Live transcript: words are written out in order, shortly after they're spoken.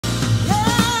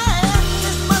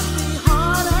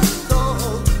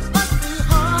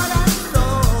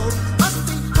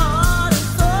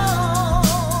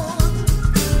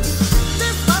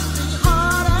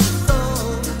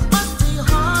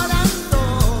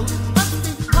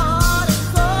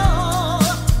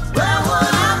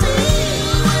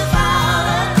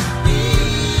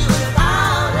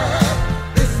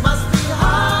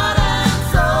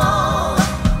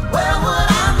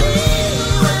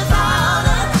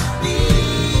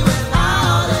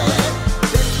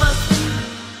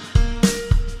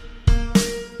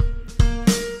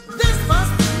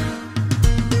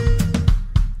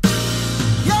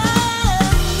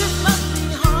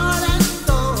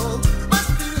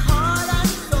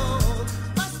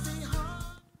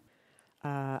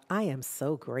am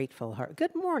so grateful.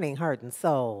 Good morning, heart and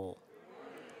soul.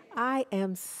 I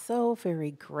am so very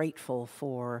grateful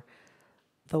for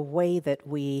the way that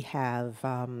we have,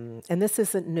 and this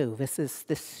isn't new.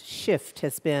 This shift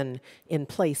has been in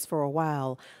place for a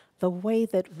while. The way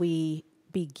that we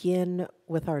begin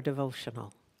with our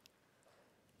devotional,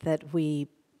 that we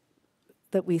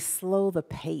slow the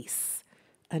pace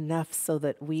enough so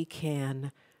that we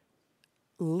can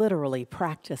literally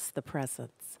practice the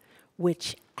presence,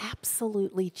 which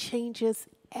absolutely changes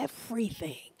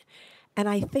everything. And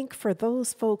I think for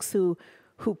those folks who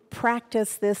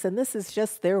practice this, and this is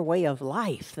just their way of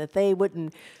life, that they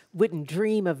wouldn't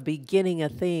dream of beginning a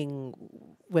thing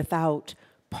without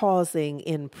pausing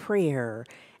in prayer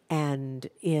and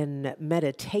in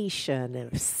meditation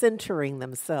and centering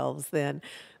themselves, then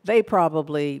they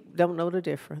probably don't know the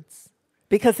difference.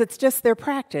 Because it's just their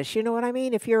practice, you know what I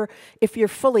mean? If you're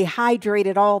fully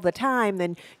hydrated all the time,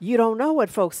 then you don't know what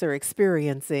folks are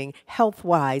experiencing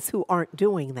health-wise who aren't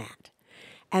doing that.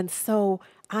 And so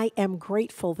I am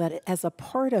grateful that as a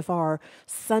part of our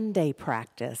Sunday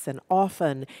practice and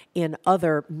often in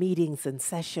other meetings and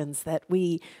sessions that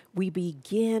we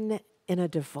begin in a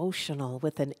devotional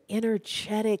with an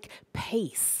energetic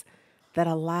pace that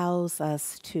allows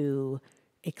us to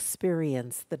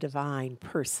experience the divine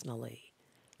personally,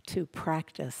 to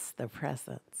practice the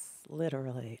presence,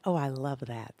 literally. Oh, I love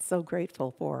that. So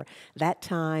grateful for that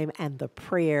time and the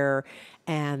prayer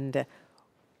and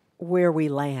where we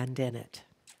land in it.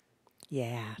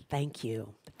 Yeah, thank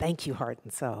you. Thank you, Heart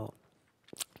and Soul.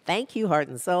 Thank you, Heart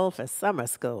and Soul, for summer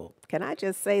school. Can I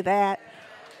just say that?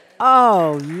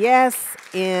 Oh, yes,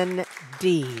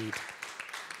 indeed.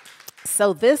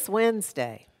 So this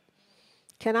Wednesday,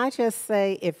 can I just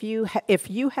say, if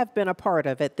you have been a part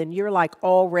of it, then you're like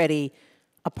already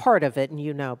a part of it and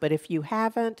you know. But if you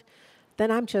haven't, then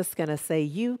I'm just going to say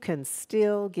you can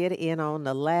still get in on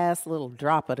the last little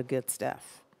drop of the good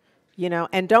stuff. You know,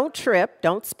 and don't trip.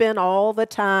 Don't spend all the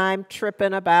time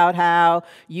tripping about how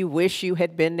you wish you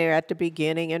had been there at the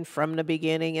beginning and from the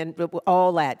beginning and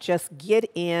all that. Just get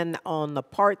in on the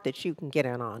part that you can get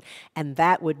in on. And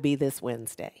that would be this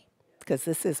Wednesday, because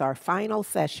this is our final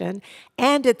session.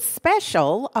 And it's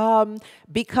special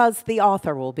because the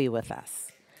author will be with us.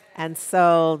 And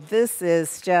so this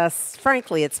is just,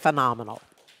 frankly, it's phenomenal.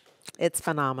 It's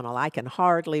phenomenal. I can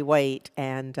hardly wait,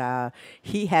 and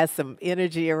he has some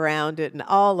energy around it and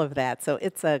all of that. So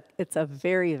it's a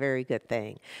very, very good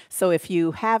thing. So if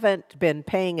you haven't been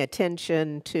paying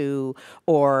attention to,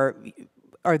 or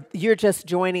you're just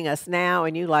joining us now,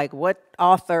 and you like, what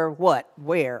author, what,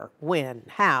 where, when,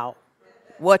 how?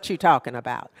 What you talking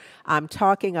about? I'm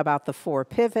talking about The Four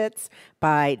Pivots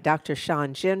by Dr.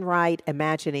 Shawn Ginwright,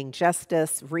 Reimagining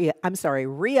Justice,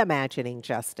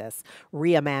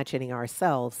 Reimagining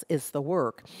Ourselves is the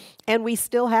work. And we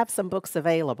still have some books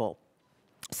available.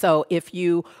 So if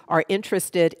you are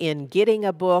interested in getting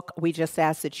a book, we just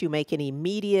ask that you make an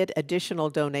immediate additional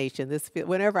donation.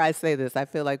 Whenever I say this, I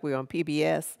feel like we're on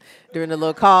PBS during the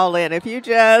little call-in. If you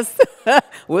just,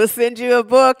 we'll send you a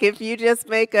book if you just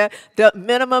make a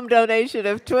minimum donation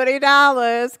of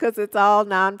 $20, because it's all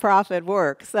nonprofit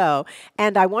work. So,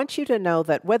 and I want you to know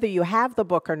that whether you have the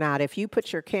book or not, if you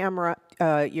put your camera,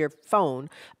 your phone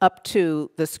up to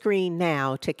the screen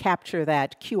now to capture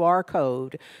that QR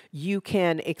code, you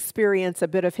can experience a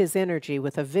bit of his energy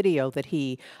with a video that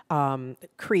he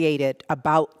created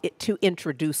about it to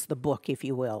introduce the book, if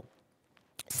you will.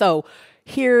 So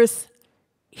here's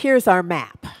our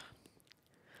map.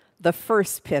 The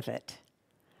first pivot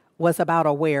was about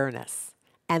awareness,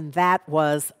 and that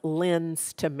was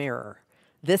lens to mirror.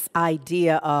 This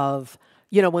idea of,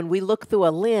 you know, when we look through a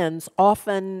lens,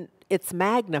 often it's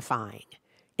magnifying.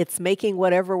 It's making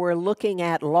whatever we're looking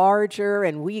at larger,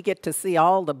 and we get to see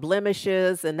all the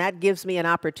blemishes, and that gives me an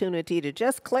opportunity to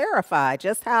just clarify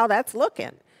just how that's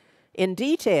looking in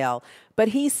detail. But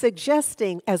he's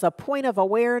suggesting, as a point of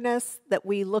awareness, that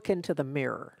we look into the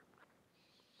mirror.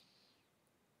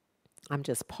 I'm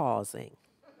just pausing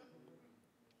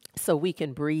so we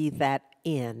can breathe that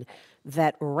in,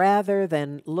 that rather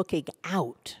than looking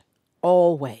out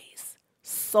always,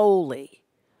 solely,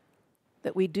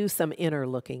 that we do some inner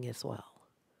looking as well,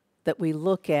 that we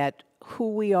look at who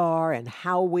we are and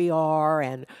how we are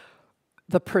and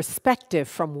the perspective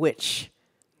from which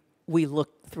we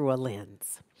look through a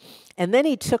lens. And then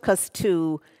he took us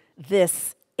to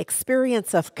this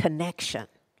experience of connection,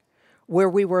 where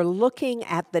we were looking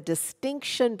at the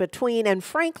distinction between, and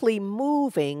frankly,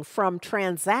 moving from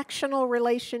transactional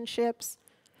relationships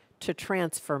to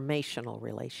transformational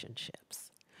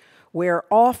relationships, where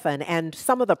often, and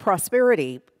some of the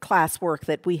prosperity classwork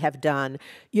that we have done,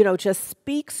 just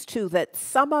speaks to that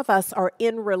some of us are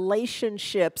in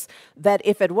relationships that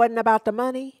if it wasn't about the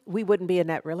money, we wouldn't be in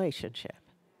that relationship.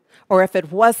 Or if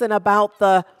it wasn't about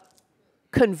the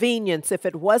convenience, if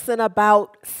it wasn't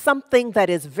about something that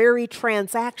is very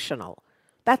transactional,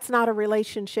 that's not a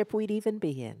relationship we'd even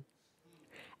be in.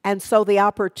 And so the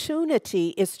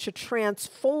opportunity is to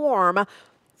transform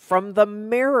from the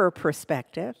mirror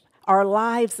perspective our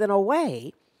lives in a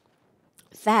way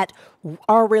that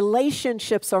our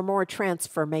relationships are more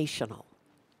transformational.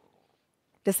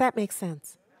 Does that make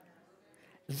sense?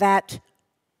 Let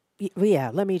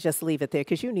me just leave it there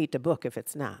because you need the book if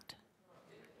it's not.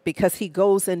 Because he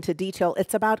goes into detail.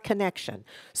 It's about connection.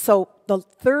 So the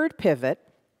third pivot,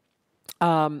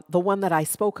 the one that I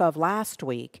spoke of last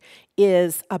week,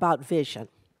 is about vision.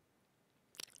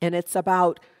 And it's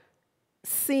about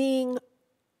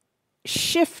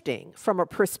shifting from a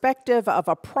perspective of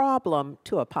a problem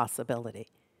to a possibility.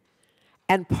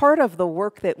 And part of the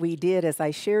work that we did, as I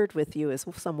shared with you, is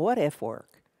some what-if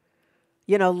work.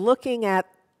 Looking at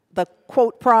the,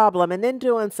 quote, problem and then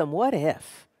doing some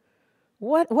what-if.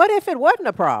 What if it wasn't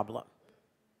a problem?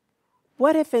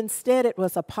 What if instead it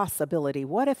was a possibility?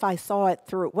 What if I saw it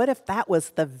through? What if that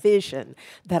was the vision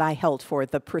that I held for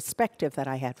it, the perspective that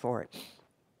I had for it?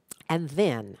 And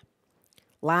then,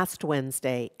 last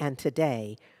Wednesday and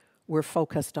today, we're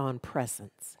focused on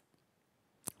presence.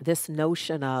 This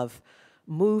notion of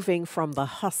moving from the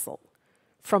hustle,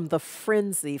 from the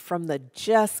frenzy, from the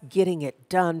just getting it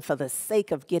done for the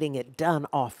sake of getting it done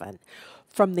often,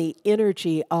 from the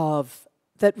energy of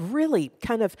that really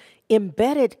kind of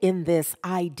embedded in this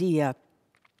idea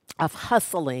of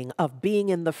hustling, of being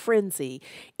in the frenzy,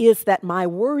 is that my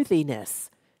worthiness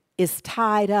is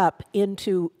tied up in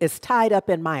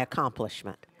my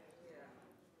accomplishment.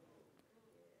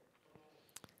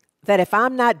 That if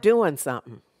I'm not doing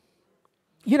something,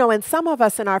 and some of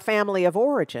us in our family of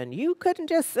origin, you couldn't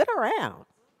just sit around.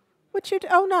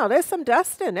 Oh no, there's some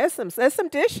dusting, there's some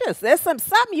dishes, there's something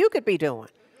you could be doing.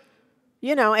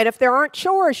 And if there aren't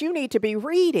chores, you need to be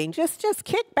reading. Just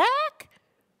kick back.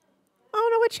 I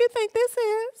don't know what you think this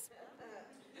is.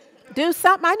 Do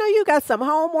something. I know you got some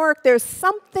homework. There's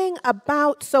something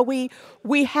about, so we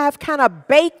have kind of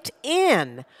baked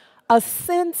in a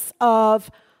sense of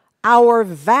our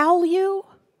value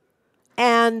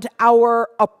and our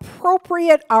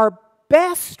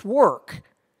best work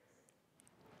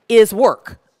is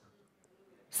work.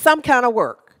 Some kind of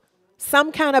work.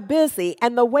 Some kind of busy.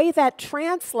 And the way that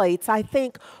translates, I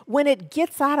think, when it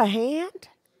gets out of hand,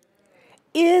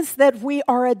 is that we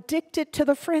are addicted to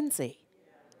the frenzy.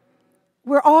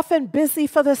 We're often busy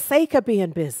for the sake of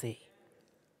being busy.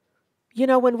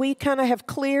 When we kind of have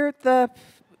cleared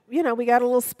we got a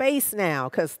little space now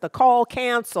because the call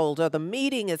canceled or the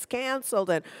meeting is canceled.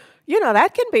 And,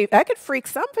 that could freak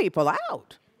some people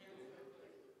out.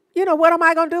 What am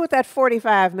I going to do with that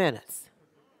 45 minutes?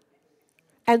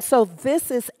 And so this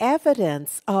is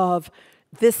evidence of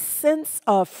this sense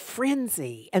of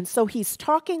frenzy. And so he's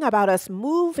talking about us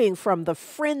moving from the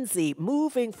frenzy,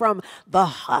 moving from the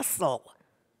hustle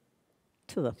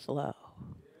to the flow,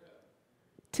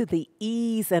 to the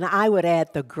ease, and I would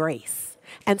add the grace.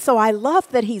 And so I love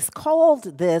that he's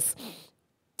called this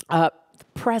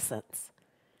presence.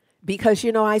 Because,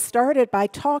 I started by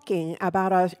talking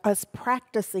about us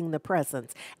practicing the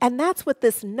presence. And that's what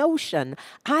this notion,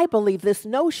 I believe, this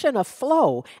notion of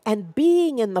flow and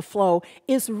being in the flow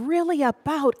is really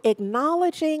about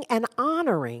acknowledging and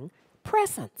honoring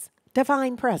presence,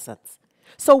 divine presence.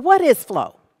 So what is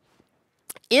flow?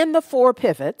 In the 4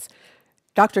 pivots,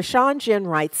 Dr. Shawn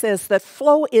Ginwright says that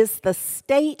flow is the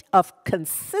state of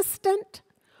consistent,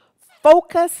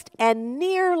 focused, and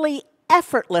nearly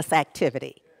effortless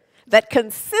activity that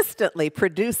consistently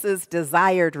produces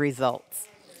desired results.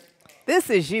 This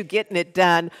is you getting it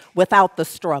done without the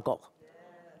struggle,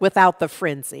 without the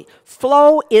frenzy.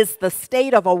 Flow is the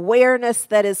state of awareness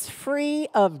that is free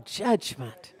of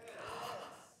judgment,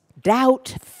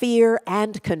 doubt, fear,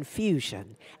 and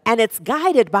confusion. And it's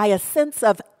guided by a sense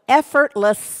of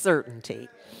effortless certainty.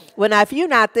 Well, now, if you're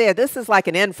not there, this is like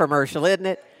an infomercial, isn't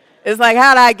it? It's like,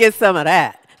 how do I get some of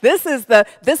that?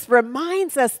 This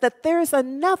reminds us that there's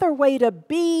another way to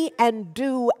be and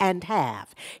do and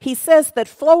have. He says that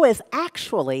flow is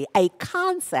actually a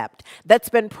concept that's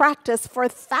been practiced for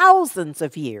thousands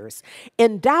of years.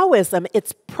 In Taoism,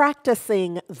 it's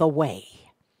practicing the way.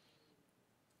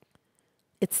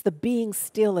 It's the being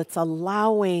still, it's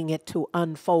allowing it to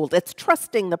unfold. It's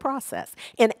trusting the process.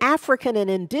 In African and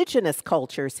indigenous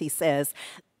cultures, he says,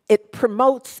 it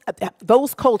promotes,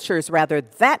 those cultures rather,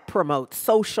 that promote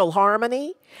social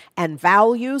harmony and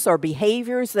values or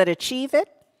behaviors that achieve it.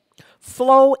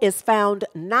 Flow is found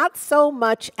not so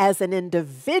much as an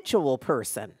individual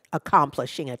person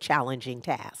accomplishing a challenging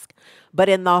task, but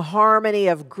in the harmony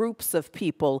of groups of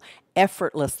people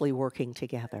effortlessly working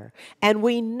together. And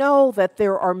we know that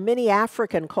there are many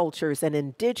African cultures and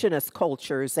indigenous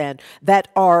cultures and that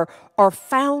are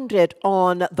founded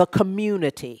on the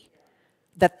community,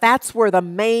 that's where the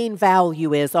main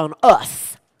value is, on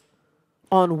us,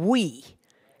 on we.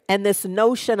 And this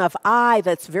notion of I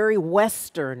that's very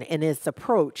Western in its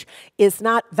approach is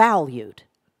not valued.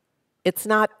 It's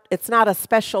not a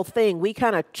special thing. We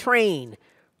kind of train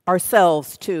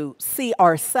ourselves to see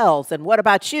ourselves and what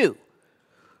about you?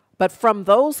 But from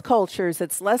those cultures,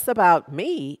 it's less about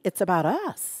me, it's about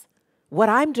us. What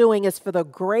I'm doing is for the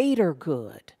greater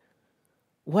good.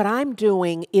 What I'm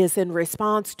doing is in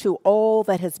response to all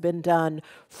that has been done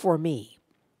for me.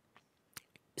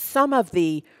 Some of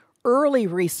the early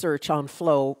research on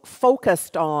flow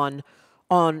focused on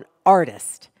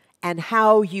artists and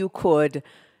how you could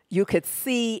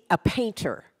see a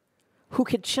painter who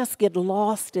could just get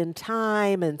lost in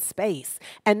time and space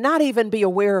and not even be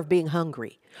aware of being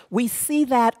hungry. We see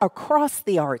that across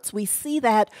the arts. We see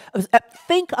that,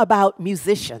 think about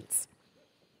musicians,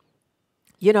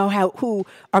 who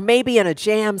are maybe in a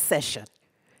jam session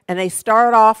and they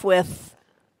start off with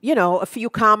a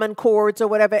few common chords or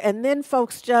whatever, and then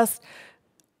folks just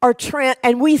are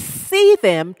and we see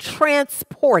them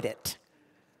transported.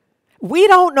 We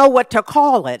don't know what to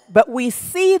call it, but we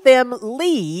see them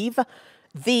leave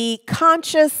the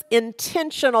conscious,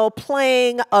 intentional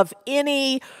playing of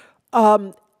any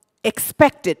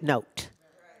expected note.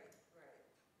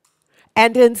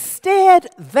 And instead,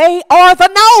 they are the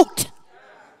note.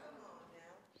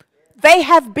 They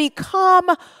have become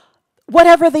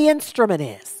whatever the instrument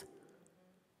is.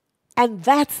 And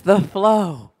that's the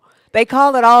flow. They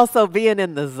call it also being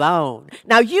in the zone.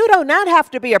 Now, you do not have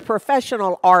to be a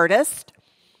professional artist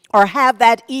or have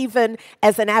that even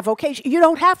as an avocation. You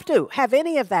don't have to have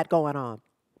any of that going on,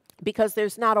 because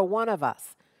there's not a one of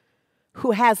us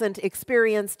who hasn't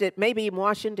experienced it, maybe even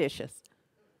washing dishes,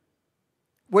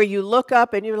 where you look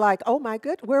up and you're like, oh my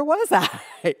goodness, where was I?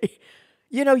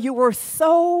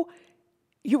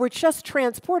 You were just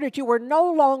transported. You were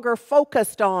no longer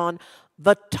focused on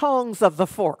the tongues of the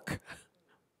fork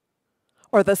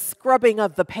or the scrubbing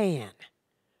of the pan.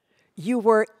 You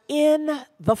were in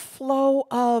the flow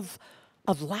of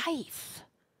life,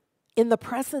 in the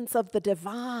presence of the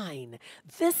divine.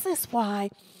 This is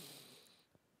why,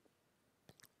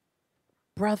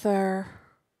 one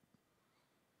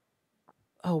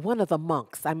of the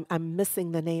monks, I'm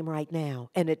missing the name right now,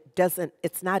 and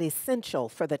it's not essential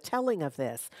for the telling of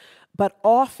this, but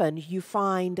often you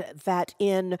find that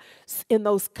in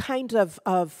those kinds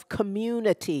of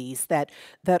communities that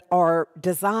are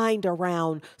designed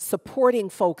around supporting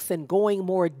folks and going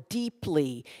more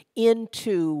deeply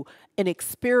into an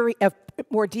experience,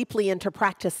 more deeply into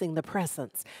practicing the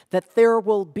presence, that there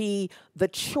will be the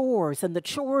chores, and the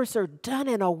chores are done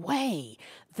in a way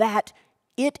that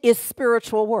it is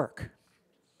spiritual work,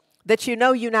 that you're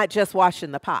not just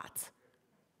washing the pots.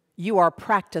 You are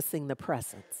practicing the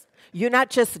presence. You're not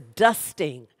just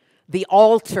dusting the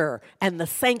altar and the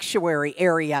sanctuary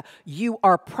area. You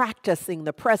are practicing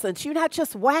the presence. You're not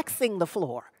just waxing the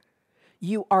floor.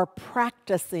 You are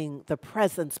practicing the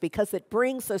presence, because it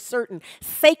brings a certain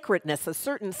sacredness, a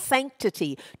certain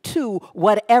sanctity to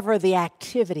whatever the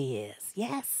activity is.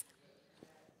 Yes?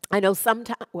 I know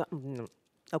sometimes,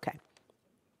 okay.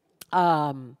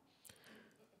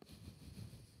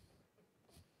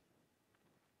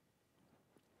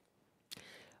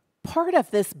 Part of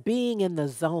this being in the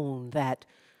zone that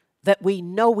we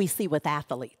know we see with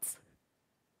athletes.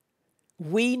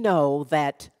 We know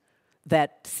that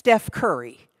Steph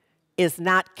Curry is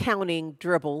not counting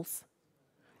dribbles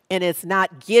and is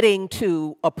not getting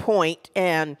to a point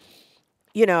and,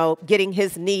 getting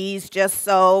his knees just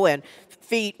so and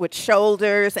feet with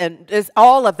shoulders, and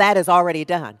all of that is already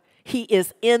done. He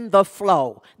is in the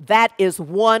flow. That is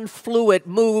one fluid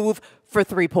move for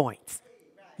 3 points.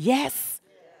 Yes.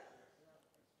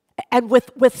 And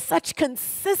with such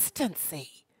consistency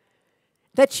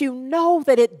that you know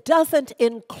that it doesn't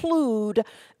include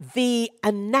the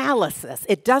analysis.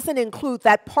 It doesn't include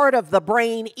that part of the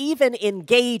brain even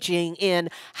engaging in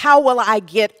how will I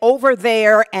get over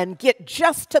there and get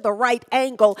just to the right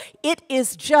angle. It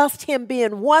is just him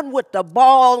being one with the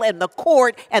ball and the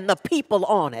court and the people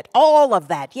on it. All of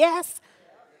that, yes?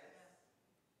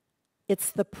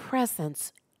 It's the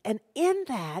presence. And in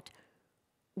that,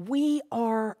 we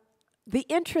are the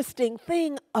interesting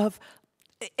thing of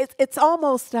it's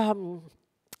almost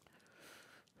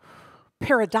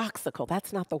paradoxical.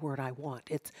 That's not the word I want.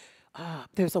 It's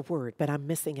there's a word, but I'm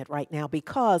missing it right now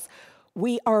because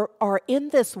we are in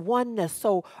this oneness.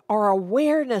 So our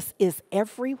awareness is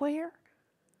everywhere,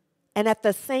 and at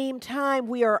the same time,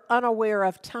 we are unaware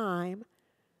of time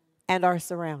and our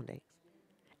surroundings.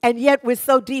 And yet we're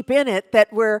so deep in it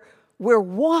that we're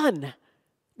one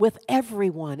with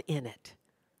everyone in it.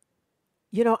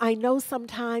 You know, I know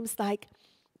sometimes like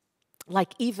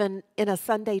even in a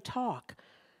Sunday talk.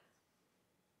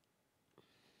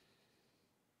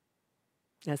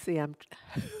 Now see, I'm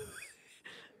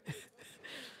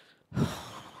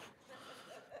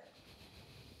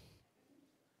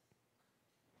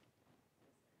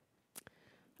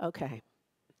okay.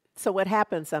 So what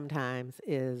happens sometimes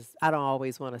is I don't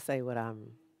always want to say what I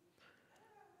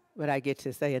get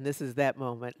to say, and this is that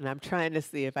moment, and I'm trying to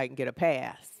see if I can get a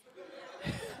pass.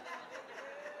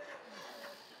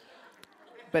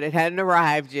 But it hadn't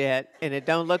arrived yet, and it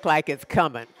don't look like it's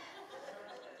coming.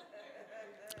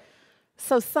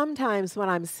 So sometimes when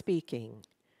I'm speaking,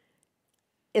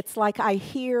 it's like I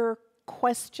hear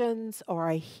questions or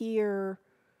I hear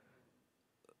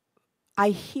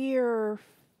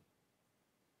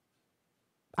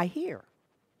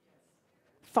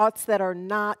thoughts that are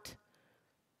not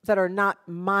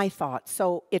my thoughts.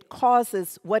 So it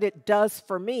causes, what it does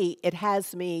for me, it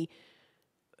has me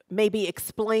maybe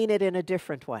explain it in a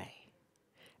different way.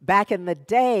 Back in the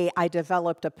day, I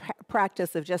developed a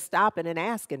practice of just stopping and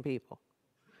asking people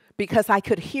because I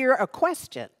could hear a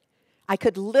question. I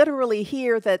could literally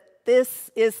hear that this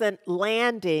isn't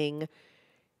landing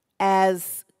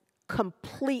as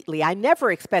completely. I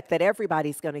never expect that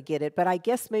everybody's going to get it, but I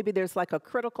guess maybe there's like a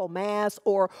critical mass,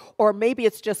 or maybe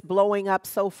it's just blowing up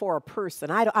so for a person.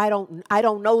 I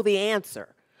don't know the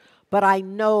answer, but I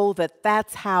know that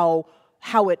that's how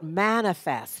it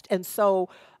manifests, and so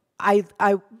I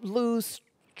lose.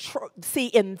 See,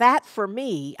 in that for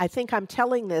me, I think I'm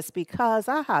telling this because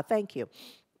thank you,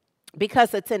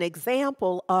 because it's an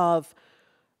example of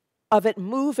it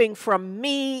moving from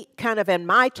me kind of in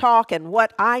my talk and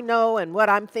what I know and what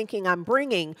I'm thinking I'm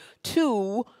bringing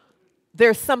to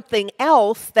there's something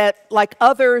else that like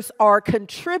others are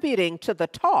contributing to the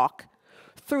talk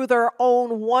through their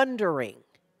own wondering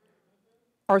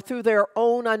or through their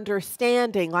own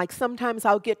understanding. Like sometimes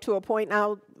I'll get to a point and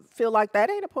I'll feel like that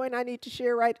ain't a point I need to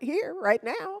share right here, right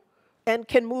now, and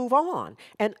can move on.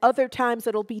 And other times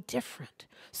it'll be different.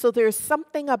 So there's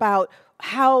something about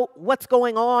what's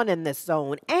going on in this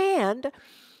zone. And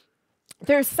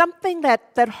there's something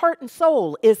that heart and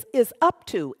soul is up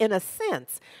to in a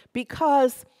sense,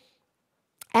 because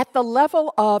at the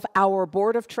level of our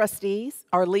board of trustees,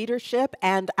 our leadership,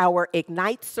 and our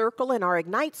Ignite Circle, and our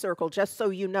Ignite Circle, just so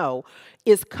you know,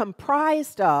 is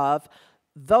comprised of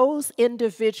those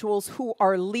individuals who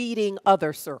are leading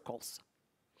other circles.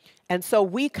 And so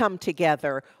we come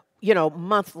together,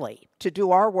 monthly to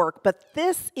do our work. But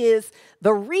this is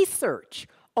the research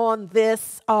on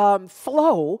this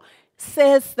flow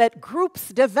says that groups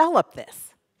develop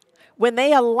this. When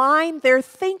they align their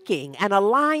thinking and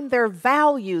align their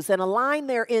values and align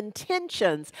their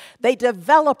intentions, they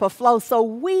develop a flow. So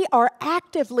we are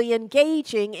actively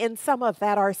engaging in some of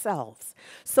that ourselves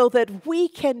so that we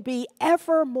can be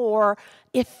ever more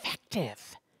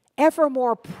effective, ever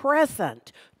more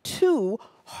present to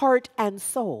heart and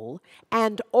soul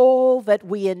and all that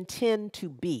we intend to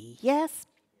be. Yes?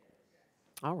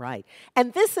 All right.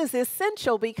 And this is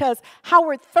essential because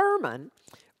Howard Thurman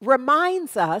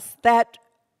reminds us that,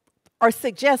 or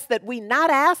suggests that we not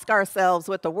ask ourselves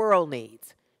what the world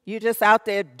needs. You're just out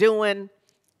there doing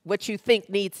what you think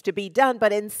needs to be done,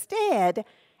 but instead,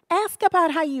 ask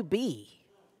about how you be.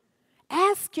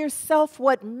 Ask yourself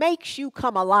what makes you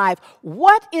come alive.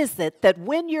 What is it that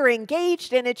when you're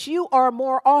engaged in it, you are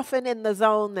more often in the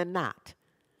zone than not?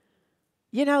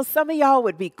 Some of y'all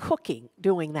would be cooking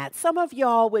doing that. Some of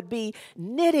y'all would be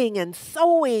knitting and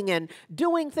sewing and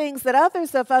doing things that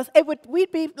others of us,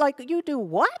 we'd be like, you do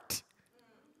what?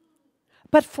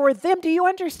 But for them, do you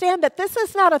understand that this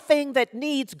is not a thing that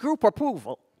needs group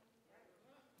approval?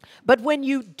 But when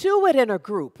you do it in a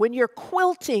group, when you're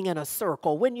quilting in a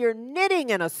circle, when you're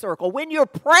knitting in a circle, when you're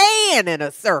praying in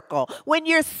a circle, when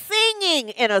you're singing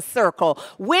in a circle,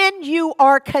 when you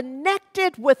are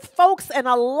connected with folks and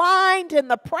aligned in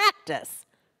the practice,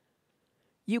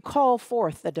 you call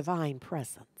forth the divine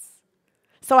presence.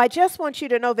 So I just want you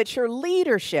to know that your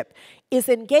leadership is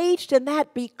engaged in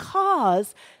that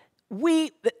because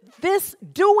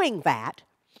doing that,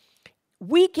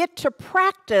 we get to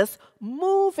practice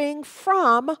moving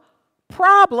from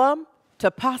problem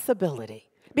to possibility.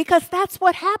 Because that's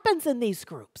what happens in these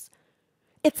groups.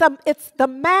 It's the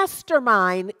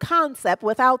mastermind concept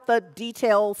without the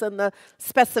details and the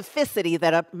specificity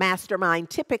that a mastermind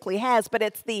typically has, but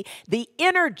it's the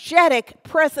energetic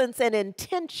presence and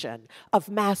intention of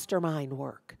mastermind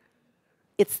work.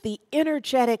 It's the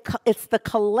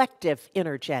collective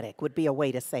energetic would be a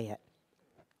way to say it.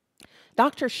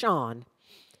 Dr. Shawn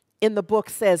in the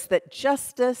book says that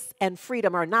justice and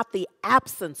freedom are not the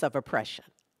absence of oppression,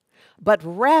 but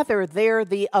rather they're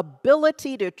the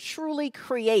ability to truly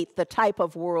create the type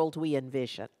of world we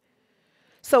envision.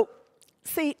 So,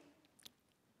 see,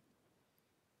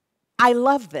 I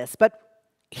love this, but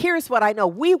here's what I know.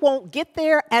 We won't get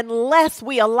there unless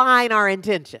we align our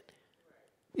intention.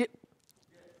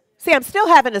 See, I'm still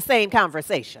having the same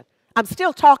conversation. I'm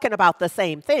still talking about the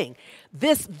same thing.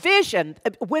 This vision,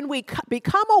 when we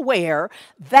become aware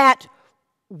that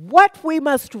what we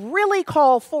must really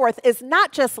call forth is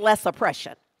not just less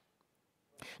oppression,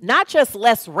 not just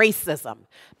less racism,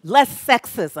 less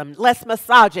sexism, less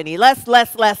misogyny, less.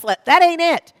 That ain't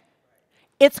it.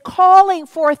 It's calling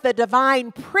forth the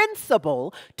divine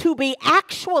principle to be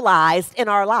actualized in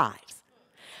our lives.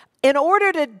 In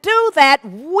order to do that,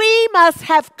 we must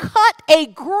have cut a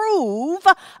groove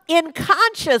in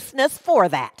consciousness for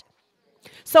that.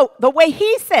 So the way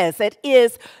he says it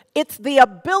is, it's the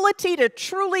ability to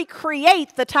truly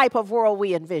create the type of world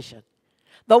we envision.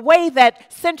 The way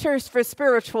that Centers for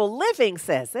Spiritual Living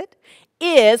says it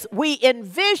is we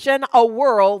envision a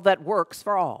world that works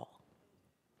for all.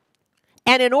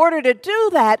 And in order to do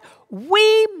that,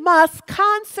 we must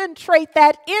concentrate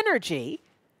that energy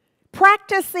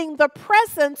practicing the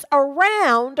presence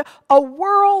around a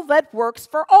world that works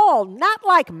for all, not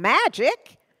like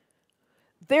magic.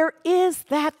 There is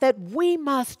that we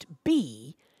must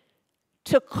be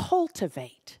to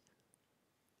cultivate.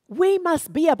 We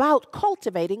must be about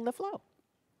cultivating the flow.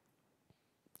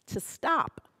 To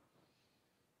stop,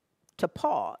 to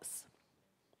pause,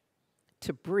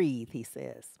 to breathe, he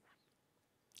says.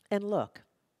 And look,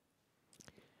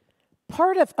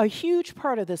 a huge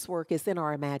part of this work is in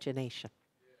our imagination.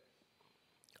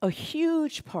 A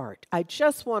huge part. I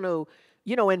just want to,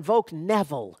 invoke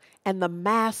Neville and the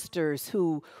masters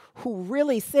who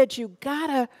really said you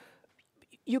gotta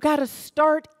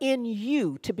start in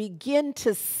you to begin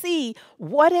to see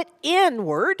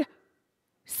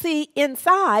see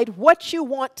inside what you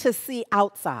want to see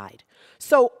outside.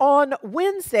 So on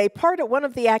Wednesday, one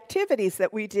of the activities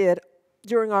that we did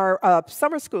during our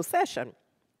summer school session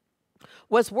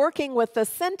was working with the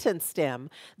sentence stem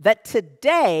that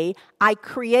today I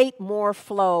create more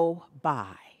flow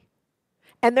by.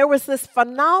 And there was this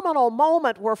phenomenal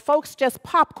moment where folks just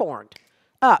popcorned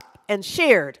up and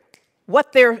shared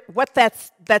what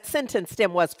that sentence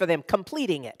stem was for them,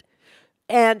 completing it.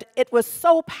 And it was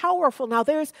so powerful. Now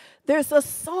there's a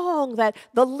song that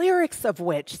the lyrics of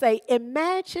which say,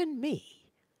 imagine me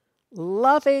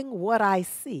loving what I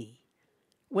see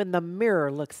when the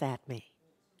mirror looks at me.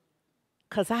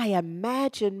 Because I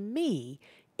imagine me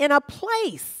in a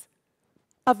place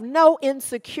of no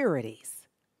insecurities,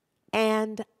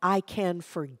 and I can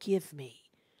forgive me.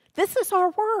 This is our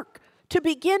work, to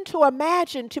begin to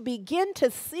imagine, to begin to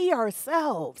see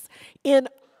ourselves in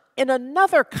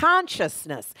another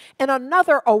consciousness, in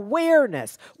another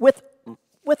awareness, with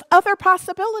other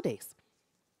possibilities.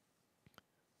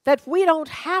 That we don't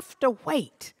have to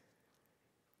wait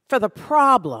for the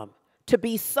problem to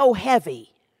be so heavy.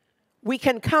 We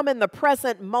can come in the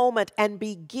present moment and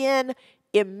begin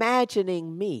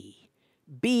imagining me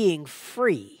being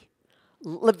free.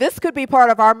 This could be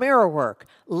part of our mirror work.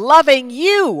 Loving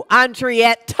you,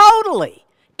 Andriette, totally.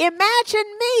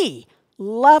 Imagine me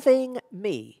loving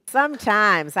me.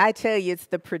 Sometimes I tell you it's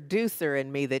the producer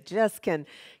in me that just can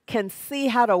see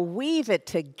how to weave it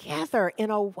together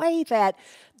in a way that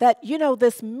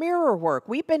this mirror work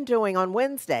we've been doing on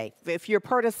Wednesday. If you're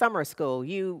part of summer school,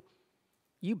 you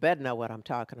better know what I'm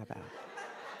talking about.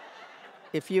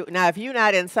 If you're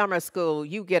not in summer school,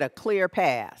 you get a clear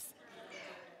pass.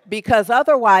 Because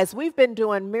otherwise, we've been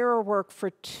doing mirror work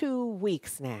for 2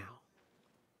 weeks now.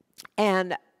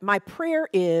 And my prayer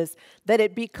is that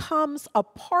it becomes a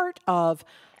part of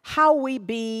how we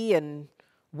be and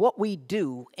what we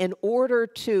do in order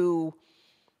to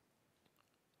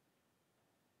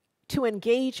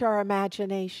engage our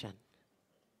imagination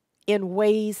in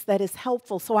ways that is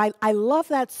helpful. So I love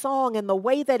that song and the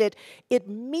way that it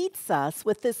meets us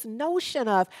with this notion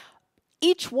of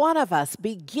each one of us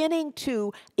beginning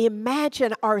to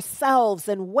imagine ourselves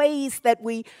in ways that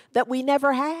we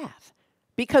never have.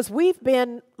 Because we've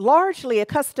been largely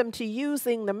accustomed to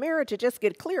using the mirror to just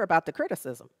get clear about the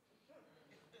criticism.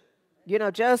 You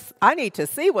know, just, I need to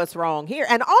see what's wrong here.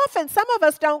 And often some of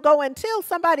us don't go until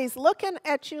somebody's looking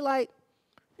at you like,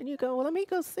 and you go, well, let me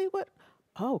go see what,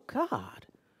 oh God.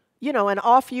 You know, and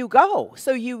off you go.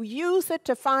 So you use it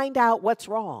to find out what's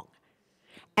wrong.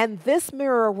 And this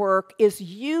mirror work is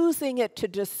using it to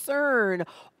discern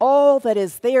all that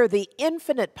is there, the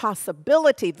infinite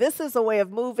possibility. This is a way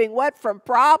of moving what? From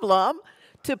problem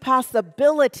to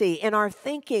possibility in our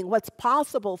thinking, what's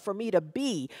possible for me to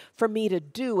be, for me to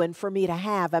do, and for me to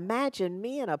have. Imagine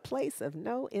me in a place of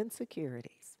no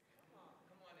insecurities.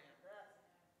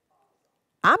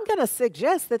 I'm going to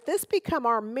suggest that this become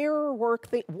our mirror work,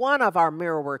 one of our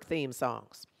mirror work theme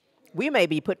songs. We may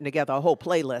be putting together a whole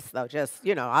playlist, though. Just,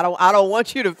 you know, I don't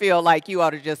want you to feel like you ought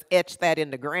to just etch that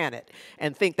into granite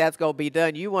and think that's going to be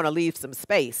done. You want to leave some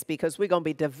space because we're going to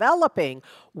be developing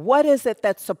what is it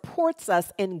that supports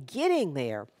us in getting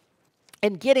there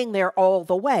and getting there all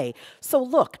the way. So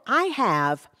look, I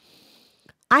have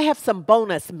some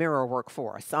bonus mirror work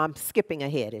for us. So I'm skipping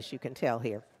ahead, as you can tell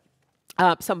here.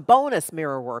 Some bonus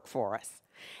mirror work for us.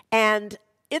 And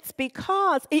it's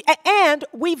because, and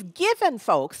we've given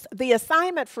folks, the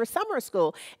assignment for summer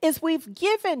school is we've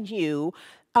given you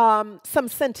some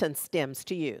sentence stems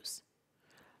to use.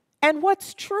 And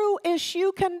what's true is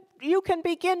you can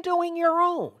begin doing your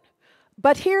own.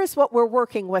 But here's what we're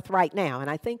working with right now, and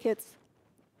I think it's,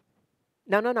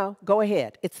 no, go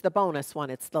ahead. It's the bonus one.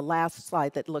 It's the last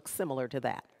slide that looks similar to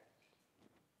that.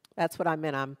 That's what I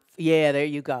meant. Yeah, there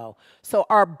you go. So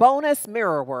our bonus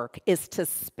mirror work is to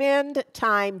spend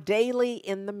time daily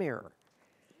in the mirror,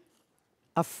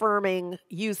 affirming,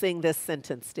 using this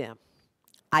sentence stem.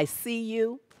 I see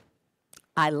you,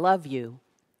 I love you,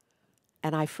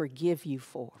 and I forgive you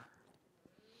for.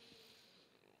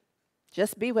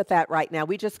 Just be with that right now.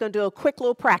 We're just going to do a quick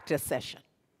little practice session.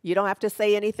 You don't have to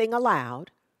say anything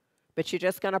aloud, but you're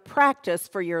just going to practice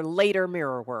for your later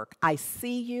mirror work. I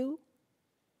see you,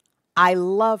 I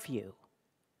love you,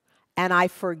 and I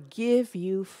forgive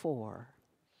you for.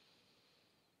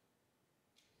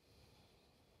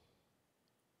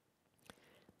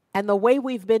 And the way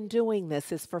we've been doing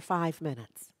this is for 5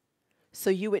 minutes. So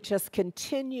you would just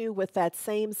continue with that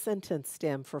same sentence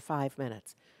stem for 5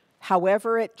 minutes.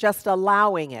 However, just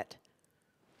allowing it,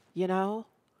 you know?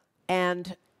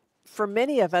 And for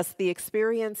many of us, the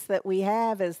experience that we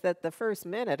have is that the first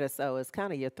minute or so is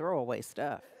kind of your throwaway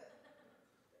stuff.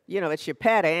 You know, it's your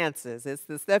pat answers. It's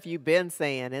the stuff you've been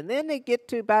saying. And then they get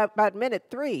to about minute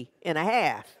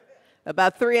 3.5.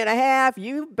 About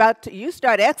 3.5, you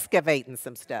start excavating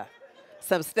some stuff.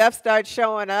 Some stuff starts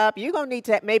showing up. You're going to need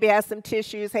to maybe have some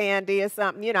tissues handy or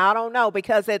something. You know, I don't know.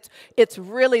 Because it's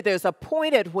really, there's a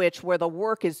point at which where the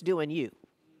work is doing you.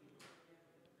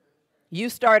 You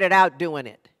started out doing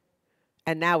it.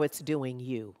 And now it's doing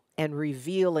you. And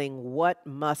revealing what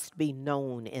must be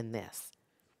known in this.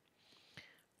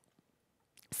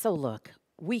 So look,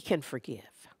 we can forgive.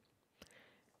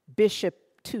 Bishop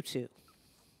Tutu,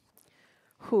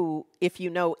 who, if you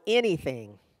know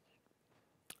anything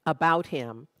about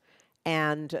him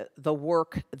and the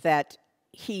work that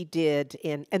he did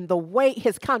and the way,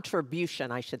 his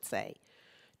contribution, I should say,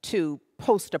 to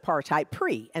post-apartheid,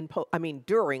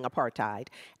 during apartheid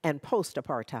and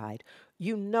post-apartheid,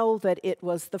 you know that it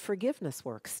was the forgiveness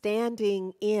work,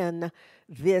 standing in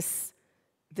this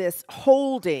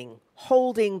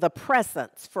holding the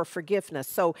presence for forgiveness.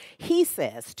 So he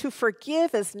says, to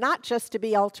forgive is not just to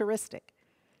be altruistic.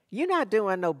 You're not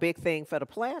doing no big thing for the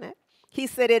planet. He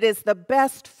said it is the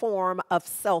best form of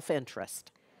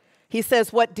self-interest. He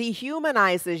says what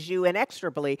dehumanizes you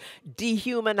inexorably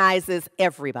dehumanizes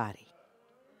everybody.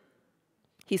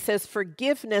 He says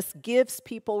forgiveness gives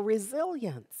people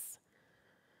resilience,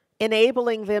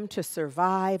 enabling them to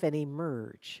survive and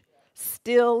emerge,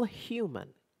 still human,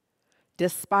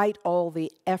 despite all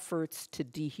the efforts to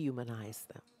dehumanize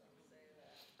them.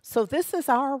 So this is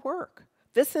our work.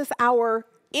 This is our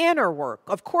inner work.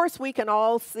 Of course, we can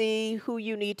all see who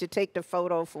you need to take the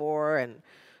photo for and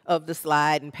of the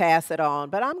slide and pass it on.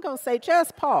 But I'm going to say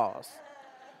just pause.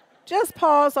 Just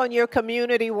pause on your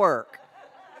community work.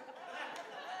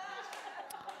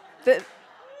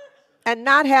 And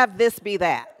not have this be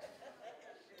that.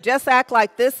 Just act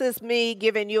like this is me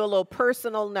giving you a little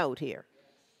personal note here.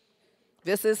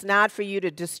 This is not for you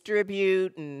to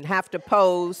distribute and have to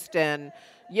post and,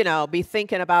 you know, be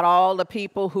thinking about all the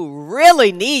people who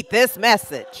really need this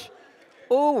message.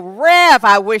 Ooh, Rev,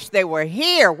 I wish they were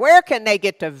here. Where can they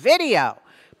get the video?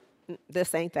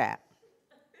 This ain't that.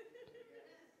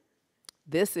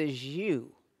 This is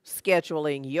you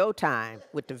scheduling your time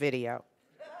with the video.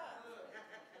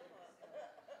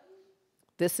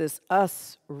 This is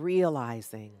us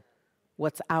realizing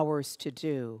what's ours to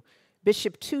do.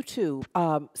 Bishop Tutu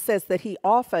says that he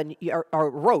often, or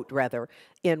wrote rather,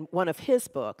 in one of his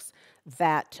books,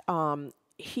 that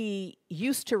he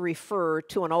used to refer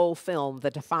to an old film, The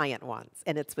Defiant Ones,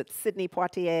 and it's with Sidney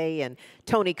Poitier and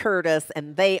Tony Curtis,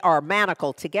 and they are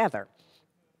manacled together.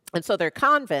 And so they're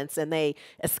convicts, and they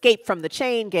escape from the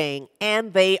chain gang,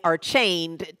 and they are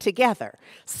chained together.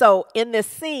 So in this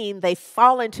scene, they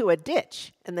fall into a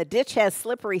ditch, and the ditch has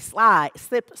slippery sides.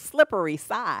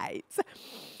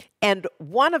 And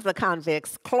one of the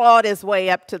convicts clawed his way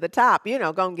up to the top,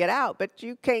 gonna get out, but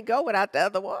you can't go without the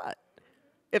other one.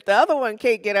 If the other one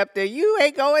can't get up there, you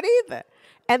ain't going either.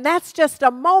 And that's just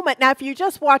a moment. Now, if you're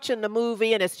just watching the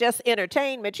movie and it's just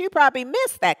entertainment, you probably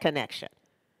miss that connection.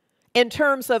 In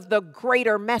terms of the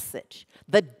greater message,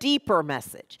 the deeper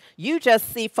message. You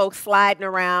just see folks sliding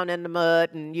around in the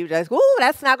mud and you just, ooh,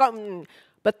 that's not going.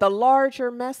 But the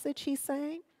larger message, he's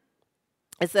saying,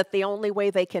 is that the only way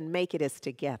they can make it is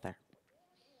together.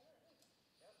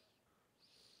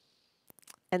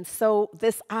 And so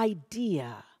this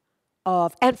idea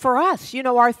of, and for us,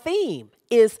 our theme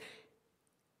is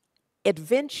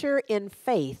adventure in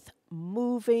faith,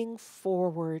 moving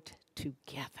forward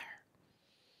together.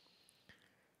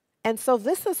 And so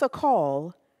this is a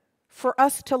call for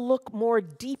us to look more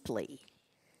deeply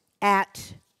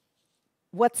at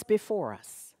what's before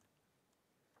us.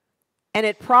 And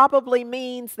it probably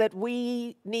means that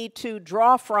we need to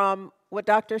draw from what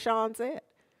Dr. Shawn said,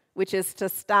 which is to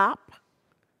stop,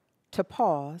 to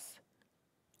pause,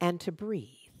 and to breathe.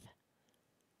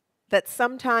 That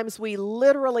sometimes we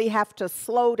literally have to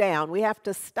slow down. We have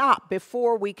to stop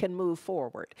before we can move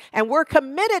forward. And we're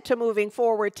committed to moving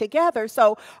forward together.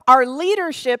 So our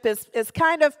leadership is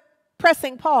kind of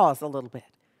pressing pause a little bit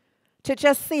to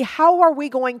just see, how are we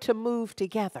going to move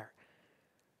together?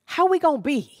 How are we going to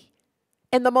be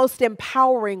in the most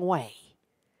empowering way?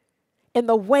 In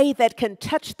the way that can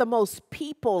touch the most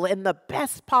people in the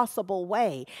best possible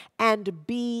way and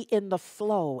be in the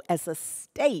flow as a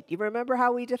state. You remember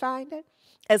how we defined it?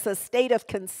 As a state of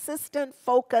consistent,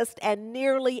 focused, and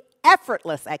nearly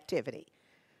effortless activity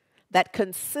that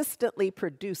consistently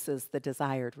produces the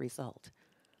desired result.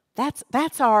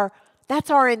 That's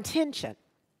our intention.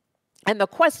 And the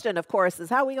question, of course, is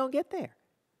how are we going to get there?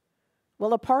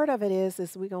 Well, a part of it is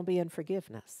we're going to be in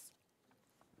forgiveness.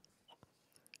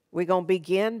 We're going to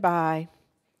begin by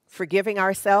forgiving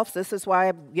ourselves. This is why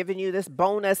I'm giving you this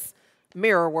bonus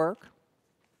mirror work.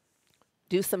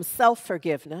 Do some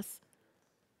self-forgiveness,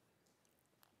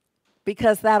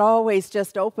 because that always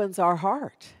just opens our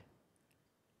heart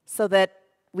so that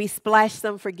we splash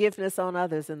some forgiveness on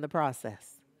others in the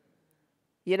process.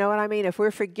 You know what I mean? If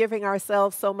we're forgiving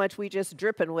ourselves so much we just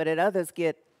dripping with it, others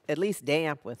get at least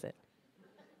damp with it.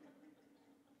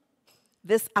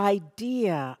 This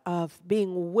idea of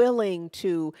being willing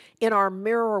to, in our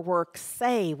mirror work,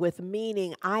 say with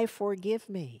meaning, I forgive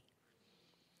me.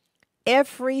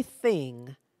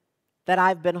 Everything that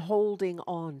I've been holding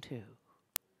on to,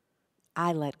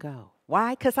 I let go.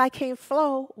 Why? Because I can't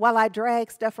flow while I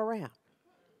drag stuff around.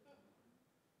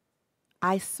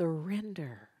 I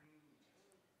surrender.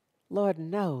 Lord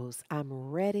knows I'm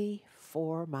ready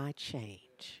for my change.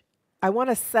 I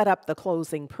want to set up the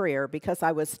closing prayer because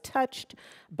I was touched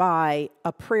by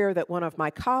a prayer that one of my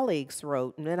colleagues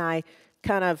wrote. And then I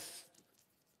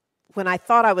when I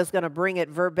thought I was going to bring it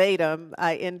verbatim,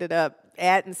 I ended up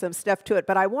adding some stuff to it.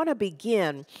 But I want to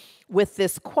begin with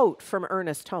this quote from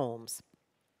Ernest Holmes.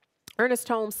 Ernest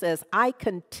Holmes says, I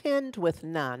contend with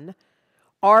none,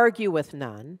 argue with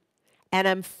none, and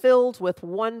am filled with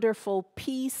wonderful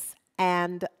peace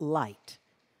and light.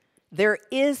 There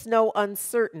is no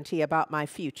uncertainty about my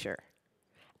future,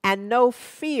 and no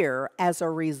fear as a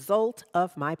result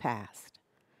of my past.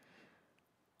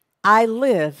 I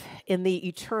live in the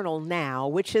eternal now,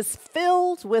 which is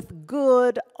filled with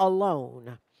good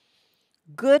alone.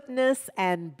 Goodness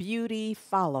and beauty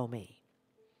follow me.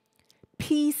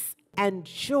 Peace and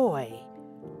joy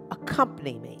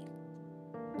accompany me.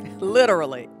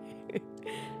 Literally.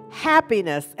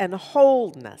 Happiness and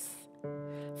wholeness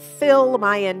fill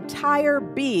my entire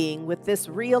being with this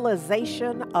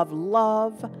realization of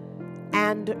love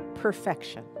and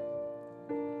perfection.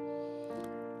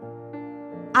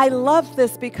 I love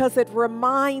this because it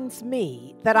reminds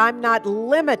me that I'm not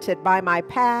limited by my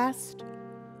past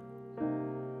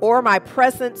or my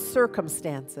present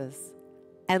circumstances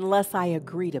unless I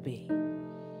agree to be.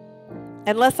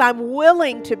 Unless I'm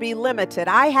willing to be limited,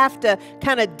 I have to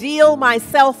kind of deal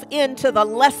myself into the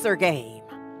lesser game.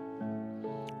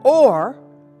 Or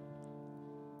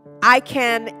I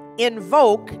can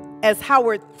invoke, as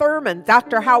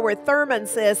Dr. Howard Thurman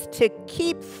says, to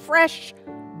keep fresh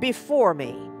before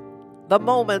me the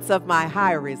moments of my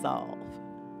high resolve.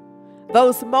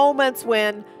 Those moments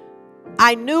when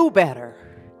I knew better,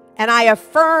 and I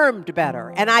affirmed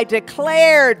better, and I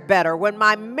declared better, when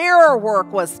my mirror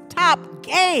work was top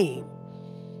game.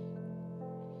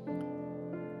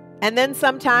 And then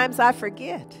sometimes I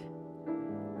forget,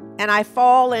 and I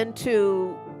fall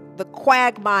into the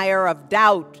quagmire of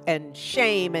doubt and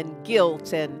shame and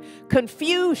guilt and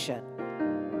confusion.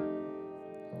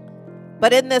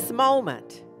 But in this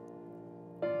moment,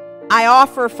 I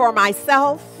offer for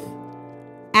myself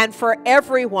and for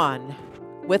everyone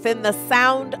within the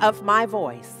sound of my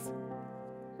voice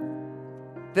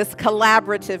this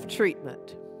collaborative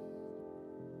treatment.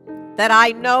 That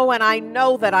I know, and I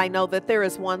know that I know that there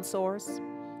is one source,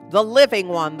 the living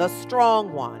one, the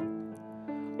strong one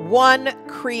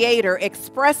creator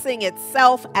expressing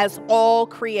itself as all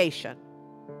creation.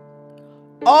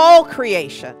 All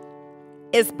creation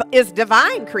is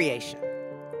divine creation.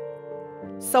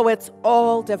 So it's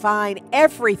all divine,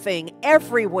 everything,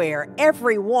 everywhere,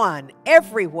 everyone,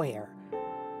 everywhere,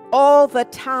 all the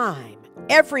time,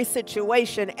 every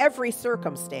situation, every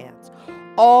circumstance.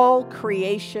 All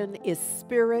creation is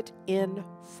spirit in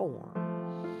form.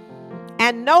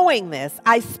 And knowing this,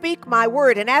 I speak my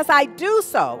word, and as I do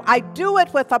so, I do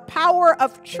it with the power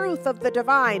of truth of the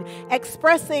divine,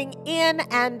 expressing in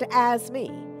and as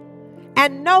me.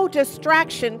 And no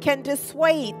distraction can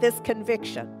dissuade this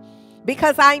conviction,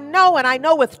 because I know, and I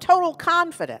know with total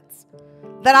confidence,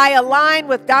 that I align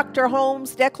with Dr.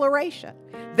 Holmes' declaration.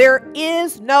 There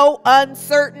is no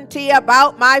uncertainty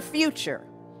about my future.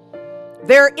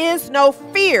 There is no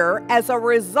fear as a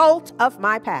result of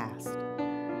my past.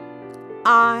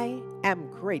 I am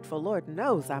grateful. Lord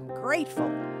knows I'm grateful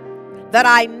that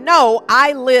I know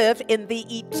I live in the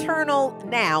eternal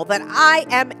now, that I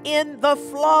am in the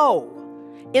flow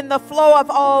of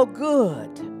all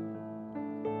good,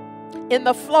 in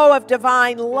the flow of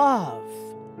divine love.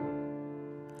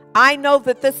 I know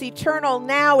that this eternal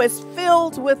now is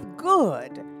filled with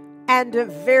good and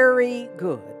very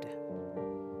good.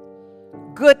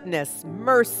 Goodness,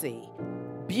 mercy,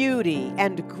 beauty,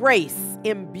 and grace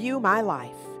imbue my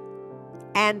life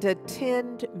and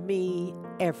attend me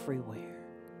everywhere.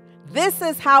 This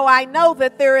is how I know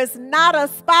that there is not a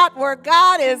spot where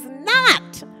God is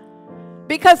not.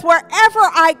 Because wherever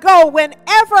I go,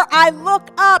 whenever I look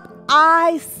up,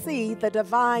 I see the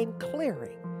divine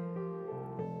clearing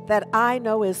that I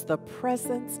know is the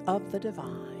presence of the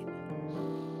divine.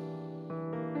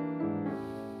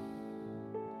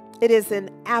 It is an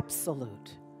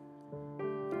absolute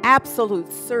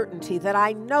certainty that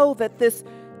I know that this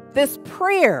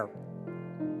prayer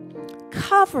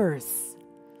covers,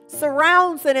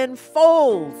 surrounds, and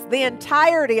enfolds the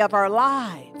entirety of our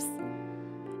lives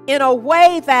in a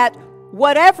way that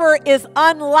whatever is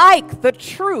unlike the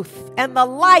truth and the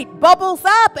light bubbles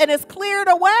up and is cleared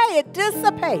away. It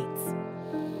dissipates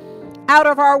out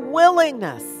of our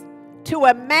willingness to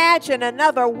imagine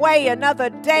another way, another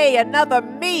day, another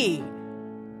me,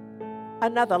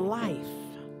 another life.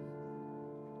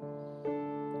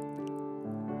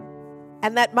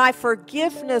 And that my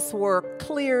forgiveness work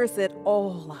clears it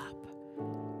all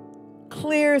up,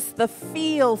 clears the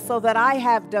field so that I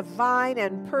have divine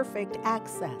and perfect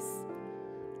access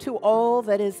to all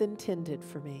that is intended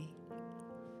for me,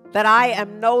 that I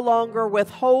am no longer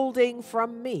withholding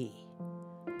from me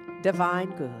divine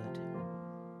good.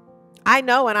 I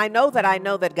know, and I know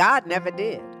that God never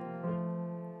did.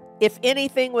 If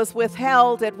anything was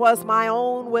withheld, it was my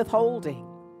own withholding.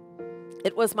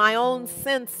 It was my own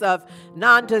sense of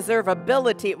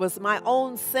non-deservability. It was my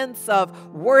own sense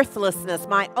of worthlessness,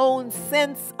 my own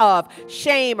sense of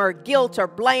shame or guilt or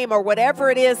blame or whatever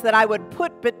it is that I would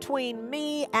put between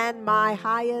me and my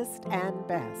highest and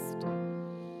best.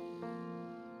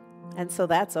 And so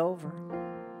that's over.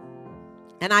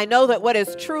 And I know that what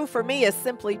is true for me is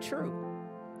simply true.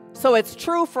 So it's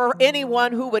true for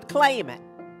anyone who would claim it.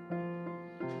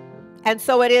 And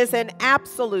so it is an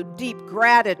absolute deep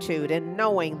gratitude in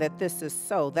knowing that this is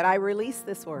so, that I release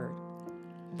this word,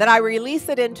 that I release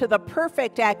it into the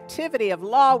perfect activity of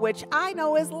law, which I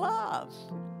know is love.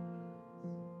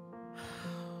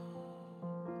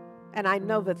 And I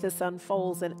know that this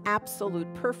unfolds in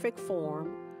absolute perfect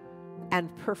form and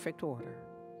perfect order.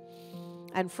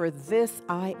 And for this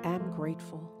I am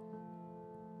grateful.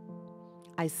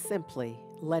 I simply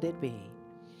let it be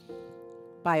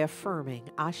by affirming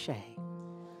Ashe,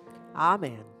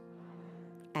 Amen,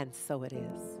 and so it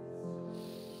is.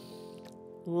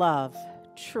 Love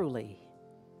truly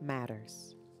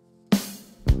matters.